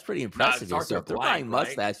not? That's pretty impressive. They're buying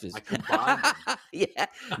mustaches. Yeah.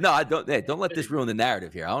 No, I don't. Hey, don't let this ruin the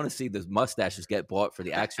narrative here. I want to see those mustaches get bought for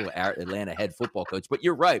the actual Atlanta head football coach. But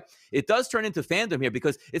you're right. It does turn into fandom here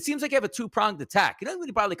because it seems like you have a two-pronged attack. When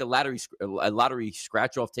you buy like a lottery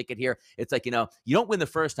scratch-off ticket here, it's like, you don't win the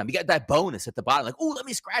first time. You got that bonus at the bottom. Like, let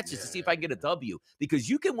me scratch this to see if I can get a W. Because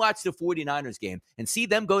you can watch the 49ers game and see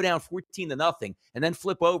them go down 14-0 and then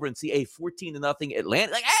flip over and see a 14-0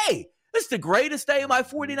 Atlanta. Like, hey, this is the greatest day of my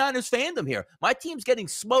 49ers fandom here. My team's getting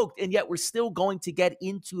smoked, and yet we're still going to get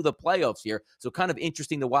into the playoffs here. So kind of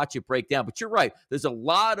interesting to watch it break down. But you're right. There's a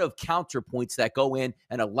lot of counterpoints that go in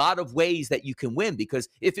and a lot of ways that you can win, because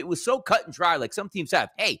if it was so cut and dry like some teams have,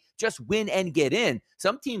 hey, just win and get in.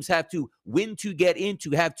 Some teams have to win to get in,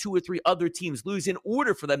 to have two or three other teams lose in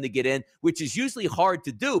order for them to get in, which is usually hard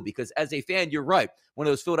to do because as a fan, you're right. One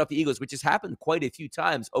of those Philadelphia Eagles, which has happened quite a few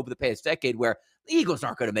times over the past decade, where the Eagles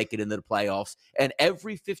aren't going to make it into the playoffs. And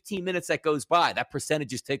every 15 minutes that goes by, that percentage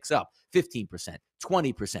just ticks up 15%,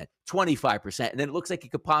 20%, 25%. And then it looks like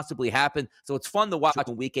it could possibly happen. So it's fun to watch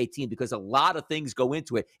in Week 18 because a lot of things go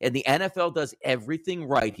into it. And the NFL does everything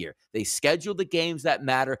right here. They schedule the games that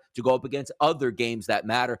matter to go up against other games that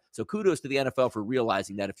matter. So kudos to the NFL for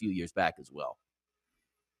realizing that a few years back as well.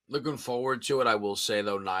 Looking forward to it. I will say,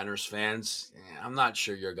 though, Niners fans, I'm not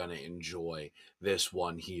sure you're going to enjoy this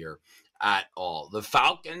one here at all. The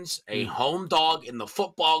Falcons, a home dog in the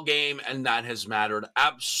football game, and that has mattered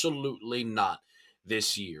absolutely not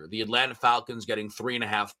this year. The Atlanta Falcons getting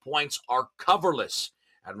 3.5 points are coverless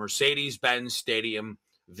at Mercedes-Benz Stadium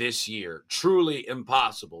this year. Truly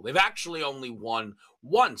impossible. They've actually only won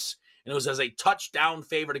once, and it was as a touchdown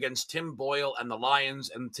favorite against Tim Boyle and the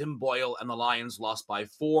Lions, and Tim Boyle and the Lions lost by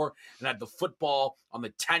 4 and had the football on the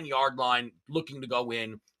 10-yard line looking to go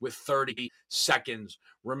in with 30 seconds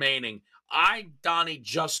remaining. Donnie,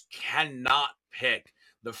 just cannot pick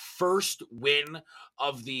the first win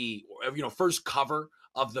of the, first cover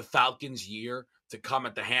of the Falcons year to come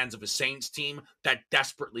at the hands of a Saints team that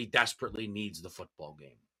desperately, desperately needs the football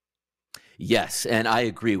game. Yes, and I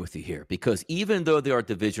agree with you here because even though they are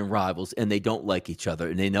division rivals and they don't like each other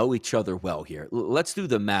and they know each other well here, let's do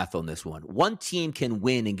the math on this one. One team can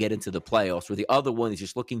win and get into the playoffs where the other one is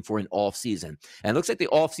just looking for an off season. And it looks like the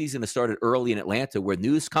off season has started early in Atlanta where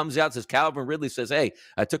news comes out, says Calvin Ridley says, hey,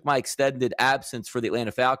 I took my extended absence for the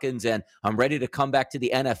Atlanta Falcons and I'm ready to come back to the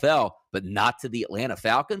NFL, but not to the Atlanta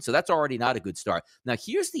Falcons. So that's already not a good start. Now,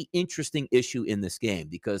 here's the interesting issue in this game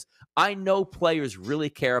because I know players really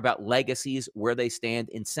care about legacies, where they stand,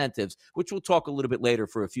 incentives, which we'll talk a little bit later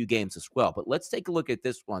for a few games as well. But let's take a look at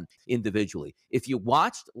this one individually. If you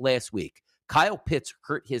watched last week, Kyle Pitts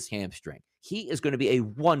hurt his hamstring. He is going to be a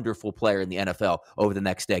wonderful player in the NFL over the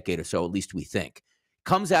next decade or so, at least we think.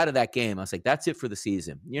 Comes out of that game, I was like, that's it for the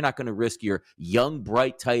season. You're not going to risk your young,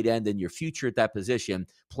 bright tight end and your future at that position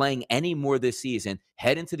playing any more this season.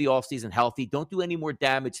 Head into the offseason healthy. Don't do any more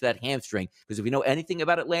damage to that hamstring, because if we know anything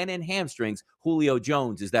about Atlanta and hamstrings, Julio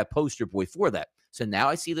Jones is that poster boy for that. So now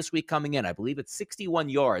I see this week coming in, I believe it's 61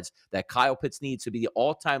 yards that Kyle Pitts needs to be the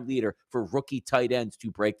all-time leader for rookie tight ends to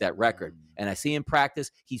break that record. And I see in practice,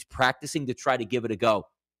 he's practicing to try to give it a go.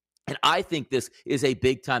 And I think this is a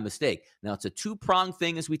big-time mistake. Now, it's a two-pronged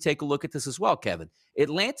thing as we take a look at this as well, Kevin.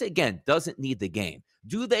 Atlanta, again, doesn't need the game.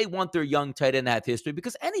 Do they want their young tight end to have history?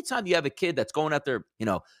 Because anytime you have a kid that's going out there,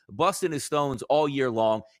 busting his stones all year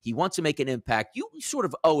long, he wants to make an impact, you sort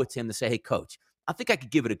of owe it to him to say, hey, coach, I think I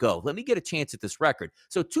could give it a go. Let me get a chance at this record.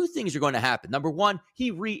 So two things are going to happen. Number one,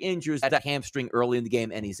 he re-injures that hamstring early in the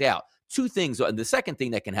game and he's out. Two things. And the second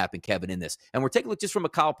thing that can happen, Kevin, in this, and we're taking a look just from a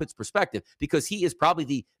Kyle Pitts perspective, because he is probably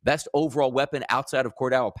the best overall weapon outside of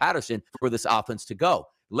Cordell Patterson for this offense to go.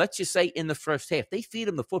 Let's just say in the first half, they feed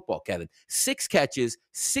him the football, Kevin. 6 catches,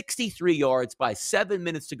 63 yards by 7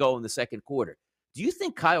 minutes to go in the second quarter. Do you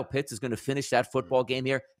think Kyle Pitts is going to finish that football game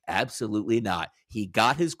here? Absolutely not. He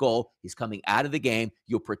got his goal. He's coming out of the game.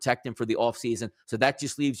 You'll protect him for the offseason. So that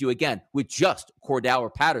just leaves you, again, with just Cordell or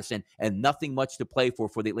Patterson and nothing much to play for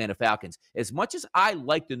the Atlanta Falcons. As much as I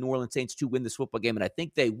like the New Orleans Saints to win this football game, and I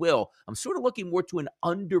think they will, I'm sort of looking more to an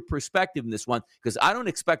under perspective in this one, because I don't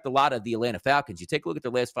expect a lot of the Atlanta Falcons. You take a look at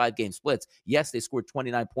their last 5-game splits. Yes, they scored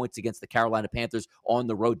 29 points against the Carolina Panthers on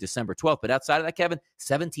the road December 12th. But outside of that, Kevin,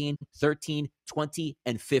 17, 13, 20,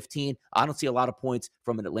 and 15. I don't see a lot of points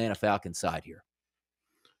from an Atlanta Falcons side here.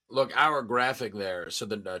 Look, our graphic there, so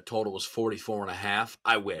the total was 44.5.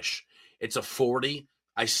 I wish. It's a 40.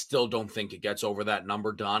 I still don't think it gets over that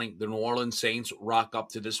number, Donnie. The New Orleans Saints rock up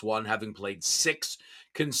to this one, having played 6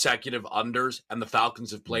 consecutive unders, and the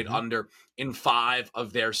Falcons have played under in 5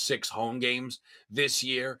 of their 6 home games this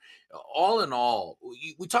year. All in all,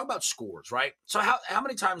 we talk about scores, right? So how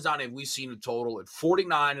many times, Donnie, have we seen a total at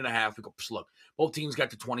 49.5? We go, look, both teams got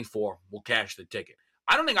to 24. We'll cash the ticket.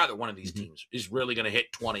 I don't think either one of these teams is really going to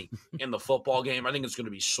hit 20 in the football game. I think it's going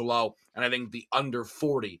to be slow, and I think the under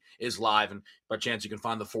 40 is live. And by chance, you can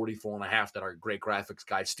find the 44.5 that our great graphics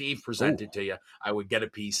guy Steve presented to you. I would get a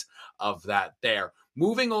piece of that there.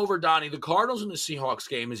 Moving over, Donnie, the Cardinals and the Seahawks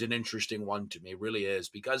game is an interesting one to me. It really is,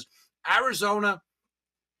 because Arizona,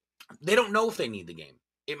 they don't know if they need the game.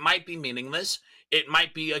 It might be meaningless. It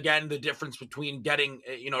might be, again, the difference between getting,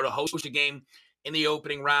 to host a game in the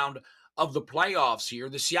opening round of the playoffs here.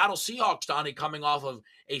 The Seattle Seahawks, Donnie, coming off of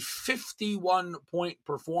a 51-point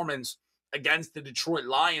performance against the Detroit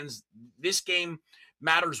Lions. This game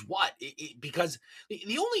matters what? Because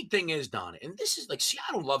the only thing is, Donnie, and this is like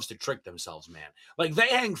Seattle loves to trick themselves, man. Like they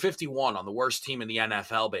hang 51 on the worst team in the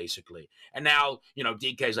NFL, basically. And now,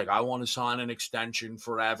 DK's like, I want to sign an extension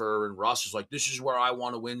forever. And Russ is like, this is where I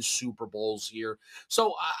want to win Super Bowls here.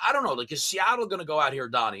 So I don't know. Like, is Seattle going to go out here,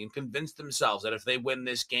 Donnie, and convince themselves that if they win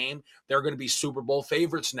this game, they're going to be Super Bowl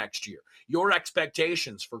favorites next year? Your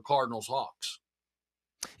expectations for Cardinals Hawks?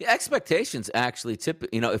 Yeah, expectations actually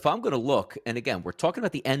if I'm going to look, and again, we're talking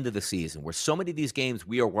about the end of the season where so many of these games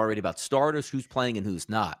we are worried about starters, who's playing and who's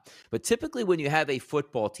not. But typically when you have a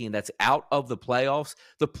football team that's out of the playoffs,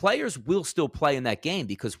 the players will still play in that game,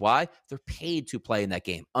 because why? They're paid to play in that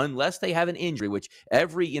game unless they have an injury, which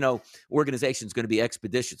every, organization is going to be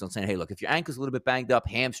expeditious on saying, hey, look, if your ankle's a little bit banged up,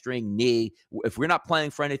 hamstring, knee, if we're not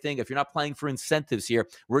playing for anything, if you're not playing for incentives here,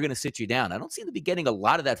 we're going to sit you down. I don't seem to be getting a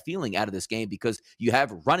lot of that feeling out of this game, because you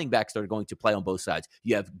have running backs that are going to play on both sides.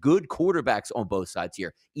 You have good quarterbacks on both sides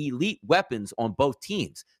here, elite weapons on both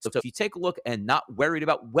teams. So if you take a look and not worried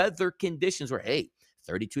about weather conditions, or hey,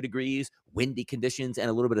 32 degrees, windy conditions, and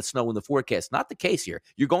a little bit of snow in the forecast. Not the case here.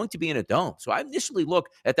 You're going to be in a dome. So I initially look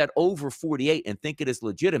at that over 48 and think it is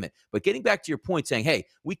legitimate. But getting back to your point saying, hey,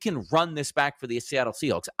 we can run this back for the Seattle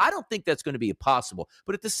Seahawks, I don't think that's going to be possible.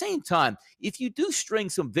 But at the same time, if you do string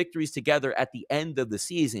some victories together at the end of the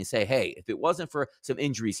season and say, hey, if it wasn't for some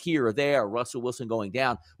injuries here or there, or Russell Wilson going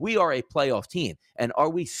down, we are a playoff team. And are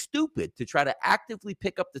we stupid to try to actively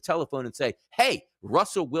pick up the telephone and say, hey,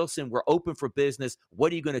 Russell Wilson, we're open for business.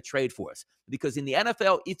 What are you going to trade for us? Because in the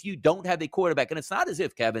NFL, if you don't have a quarterback, and it's not as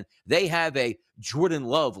if, Kevin, they have a Jordan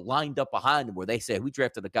Love lined up behind him where they say, we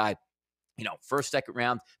drafted a guy first, second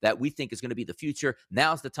round that we think is going to be the future.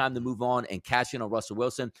 Now's the time to move on and cash in on Russell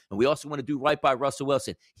Wilson. And we also want to do right by Russell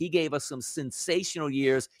Wilson. He gave us some sensational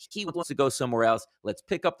years. He wants to go somewhere else. Let's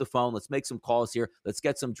pick up the phone. Let's make some calls here. Let's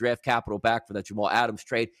get some draft capital back for that Jamal Adams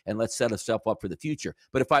trade, and let's set ourselves up for the future.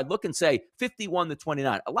 But if I look and say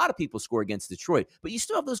 51-29, a lot of people score against Detroit, but you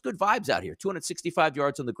still have those good vibes out here. 265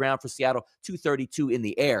 yards on the ground for Seattle, 232 in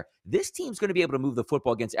the air. This team's going to be able to move the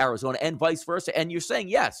football against Arizona and vice versa. And you're saying,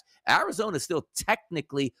 yes, Arizona still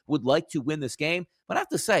technically would like to win this game. But I have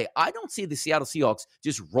to say, I don't see the Seattle Seahawks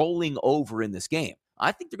just rolling over in this game.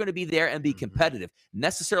 I think they're going to be there and be competitive.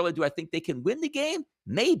 Necessarily, do I think they can win the game?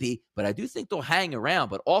 Maybe, but I do think they'll hang around.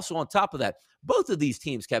 But also on top of that, both of these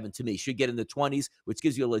teams, Kevin, to me, should get in the 20s, which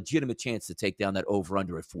gives you a legitimate chance to take down that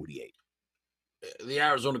over-under at 48. The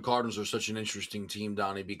Arizona Cardinals are such an interesting team,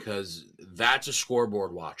 Donnie, because that's a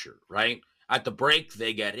scoreboard watcher, right? At the break,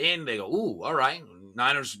 they get in. They go, ooh, all right,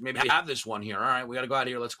 Niners maybe have this one here. All right, we got to go out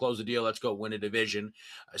here. Let's close the deal. Let's go win a division.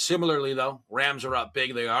 Similarly, though, Rams are up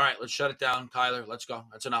big. They go, all right, let's shut it down, Kyler. Let's go.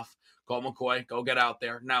 That's enough. Colt McCoy, go get out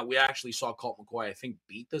there. Now, we actually saw Colt McCoy, I think,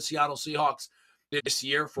 beat the Seattle Seahawks this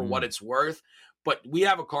year for what it's worth. But we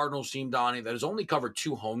have a Cardinals team, Donnie, that has only covered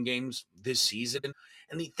 2 home games this season.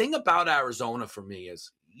 And the thing about Arizona for me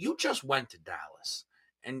is you just went to Dallas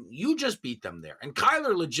and you just beat them there. And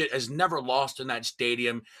Kyler legit has never lost in that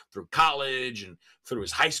stadium through college and through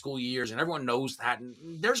his high school years. And everyone knows that. And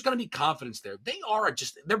there's going to be confidence there.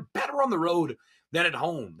 They're better on the road than at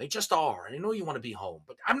home. They just are. And I know you want to be home,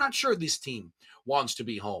 but I'm not sure this team wants to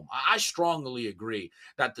be home. I strongly agree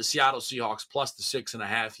that the Seattle Seahawks plus the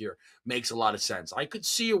 6.5 here makes a lot of sense. I could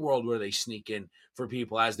see a world where they sneak in for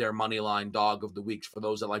people as their money line dog of the week for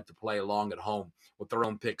those that like to play along at home with their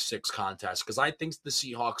own pick 6 contest, because I think the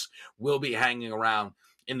Seahawks will be hanging around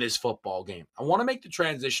in this football game. I want to make the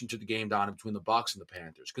transition to the game down between the Bucs and the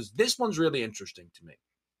Panthers, because this one's really interesting to me.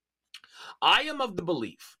 I am of the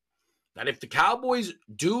belief that if the Cowboys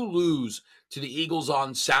do lose to the Eagles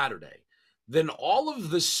on Saturday, then all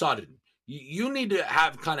of a sudden you need to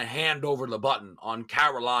have kind of hand over the button on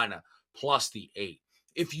Carolina plus the 8.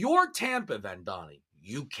 If you're Tampa, then, Donnie,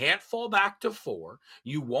 you can't fall back to 4.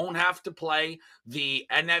 You won't have to play the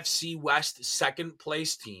NFC West second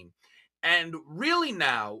place team. And really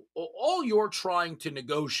now, all you're trying to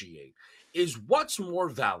negotiate is what's more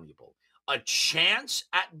valuable, a chance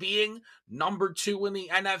at being number 2 in the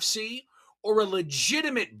NFC or a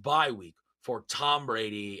legitimate bye week for Tom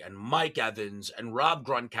Brady and Mike Evans and Rob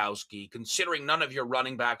Gronkowski, considering none of your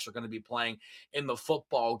running backs are going to be playing in the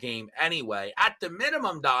football game anyway. At the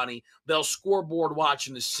minimum, Donnie, they'll scoreboard watch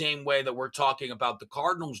in the same way that we're talking about the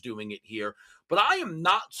Cardinals doing it here. But I am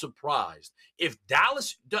not surprised if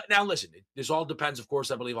Dallas – now, listen, this all depends, of course,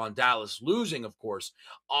 I believe, on Dallas losing, of course,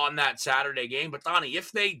 on that Saturday game. But, Donnie,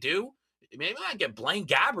 if they do, maybe I get Blaine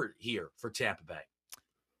Gabbert here for Tampa Bay.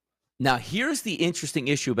 Now, here's the interesting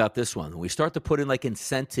issue about this one. We start to put in like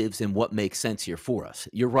incentives and what makes sense here for us.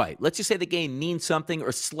 You're right. Let's just say the game means something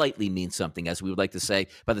or slightly means something, as we would like to say,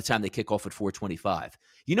 by the time they kick off at 4:25.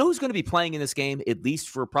 You know who's going to be playing in this game, at least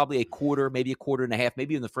for probably a quarter, maybe a quarter and a half,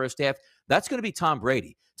 maybe in the first half? That's going to be Tom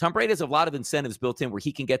Brady. Tom Brady has a lot of incentives built in where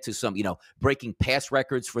he can get to some, breaking pass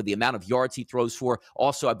records for the amount of yards he throws for.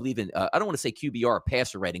 Also, I believe in, I don't want to say QBR or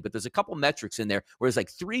passer rating, but there's a couple metrics in there where there's like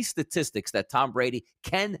 3 statistics that Tom Brady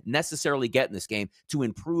can necessarily get in this game to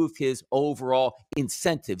improve his overall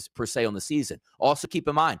incentives per se on the season. Also, keep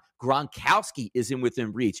in mind, Gronkowski is in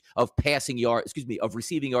within reach of of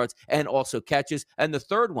receiving yards and also catches. And the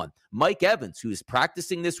third one, Mike Evans, who is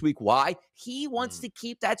practicing this week. Why? He wants to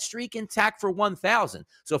keep that streak intact for 1,000.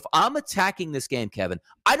 So if I'm attacking this game, Kevin,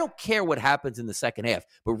 I don't care what happens in the second half.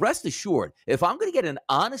 But rest assured, if I'm going to get an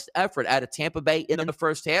honest effort out of Tampa Bay in the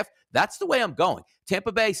first half, that's the way I'm going.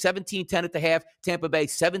 Tampa Bay 17-10 at the half, Tampa Bay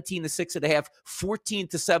 17-6 at the half,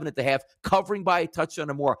 14-7 at the half, covering by a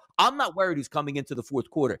touchdown or more. I'm not worried who's coming into the fourth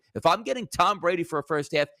quarter. If I'm getting Tom Brady for a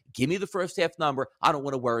first half, give me the first half number. I don't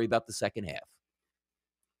want to worry about the second half.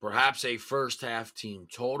 Perhaps a first half team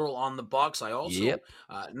total on the Bucs. I also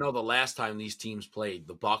know the last time these teams played,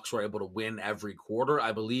 the Bucs were able to win every quarter.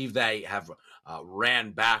 I believe they have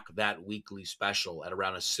ran back that weekly special at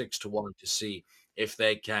around a 6-1 to see if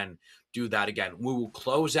they can do that again. We will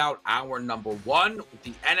close out our number 1 with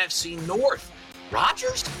the NFC North.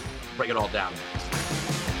 Rodgers? Bring it all down.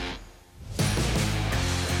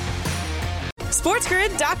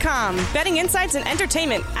 SportsGrid.com. Betting insights and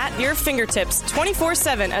entertainment at your fingertips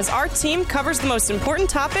 24/7 as our team covers the most important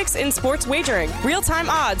topics in sports wagering. Real-time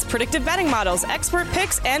odds, predictive betting models, expert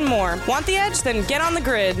picks, and more. Want the edge? Then get on the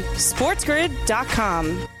grid.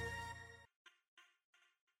 SportsGrid.com.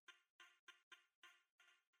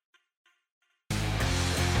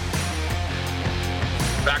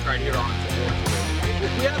 right here on Sports.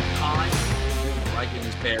 If we have time,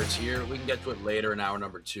 Vikings Bears here, we can get to it later in hour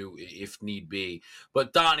number 2 if need be.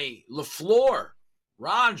 But Donnie, LaFleur,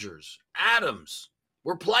 Rodgers, Adams,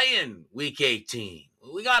 we're playing Week 18.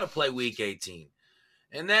 We got to play Week 18.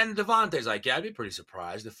 And then Devontae's like, yeah, I'd be pretty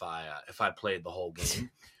surprised if I played the whole game.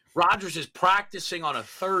 Rodgers is practicing on a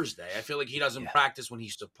Thursday. I feel like he doesn't practice when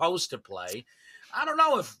he's supposed to play. I don't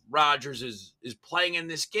know if Rodgers is playing in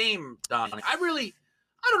this game, Donnie.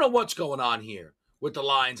 I don't know what's going on here with the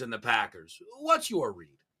Lions and the Packers. What's your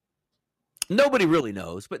read? Nobody really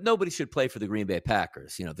knows, but nobody should play for the Green Bay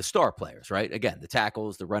Packers. You know, the star players, right? Again, the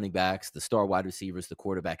tackles, the running backs, the star wide receivers, the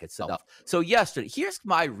quarterback itself. So yesterday, here's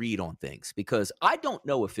my read on things, because I don't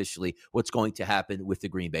know officially what's going to happen with the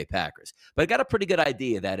Green Bay Packers. But I got a pretty good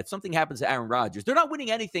idea that if something happens to Aaron Rodgers, they're not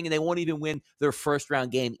winning anything, and they won't even win their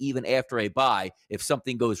first-round game even after a bye if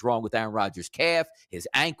something goes wrong with Aaron Rodgers' calf, his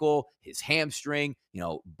ankle, his hamstring,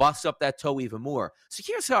 busts up that toe even more. So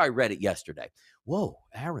here's how I read it yesterday. Whoa,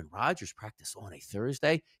 Aaron Rodgers practiced on a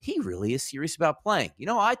Thursday? He really is serious about playing.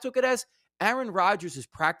 I took it as Aaron Rodgers is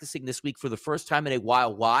practicing this week for the first time in a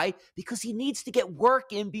while. Why? Because he needs to get work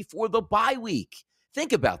in before the bye week.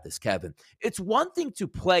 Think about this, Kevin. It's one thing to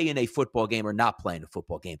play in a football game or not play in a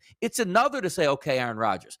football game. It's another to say, okay, Aaron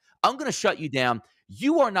Rodgers, I'm going to shut you down.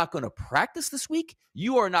 You are not going to practice this week.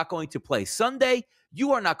 You are not going to play Sunday.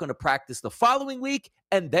 You are not going to practice the following week,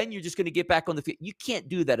 and then you're just going to get back on the field. You can't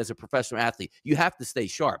do that as a professional athlete. You have to stay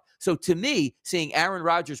sharp. So to me, seeing Aaron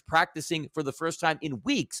Rodgers practicing for the first time in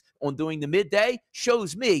weeks on doing the midday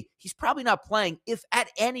shows me he's probably not playing, if at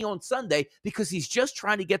any, on Sunday, because he's just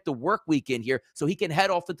trying to get the work week in here so he can head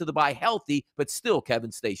off into the bye healthy, but still,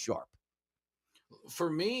 Kevin, stay sharp. For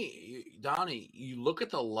me, Donnie, you look at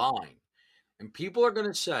the line, and people are going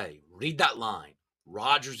to say, read that line.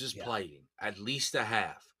 Rodgers is playing at least a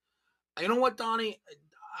half. You know what, Donnie?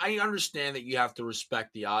 I understand that you have to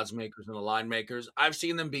respect the odds makers and the line makers. I've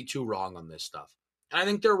seen them be too wrong on this stuff. And I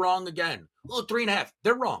think they're wrong again. Well, 3.5,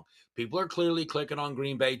 they're wrong. People are clearly clicking on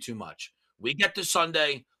Green Bay too much. We get to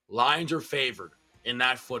Sunday, Lions are favored in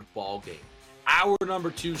that football game. Hour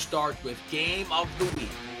number 2 starts with Game of the Week,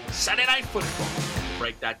 Sunday Night Football. We'll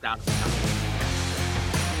break that down.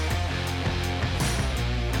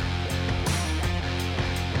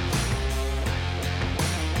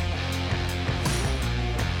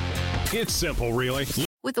 It's simple, really.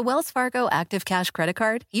 With the Wells Fargo Active Cash Credit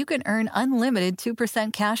Card, you can earn unlimited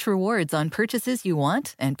 2% cash rewards on purchases you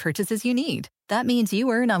want and purchases you need. That means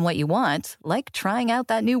you earn on what you want, like trying out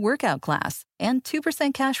that new workout class, and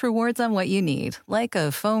 2% cash rewards on what you need, like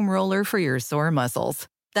a foam roller for your sore muscles.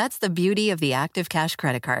 That's the beauty of the Active Cash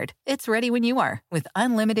Credit Card. It's ready when you are, with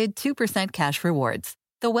unlimited 2% cash rewards.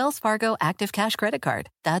 The Wells Fargo Active Cash Credit Card.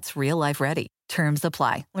 That's real life ready. Terms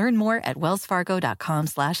apply. Learn more at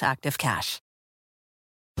wellsfargo.com/activecash.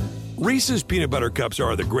 Reese's peanut butter cups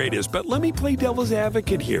are the greatest, but let me play devil's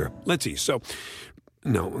advocate here. Let's see. So,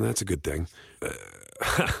 no, that's a good thing.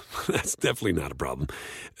 That's definitely not a problem.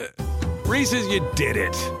 Reese's, you did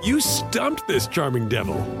it. You stumped this charming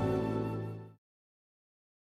devil.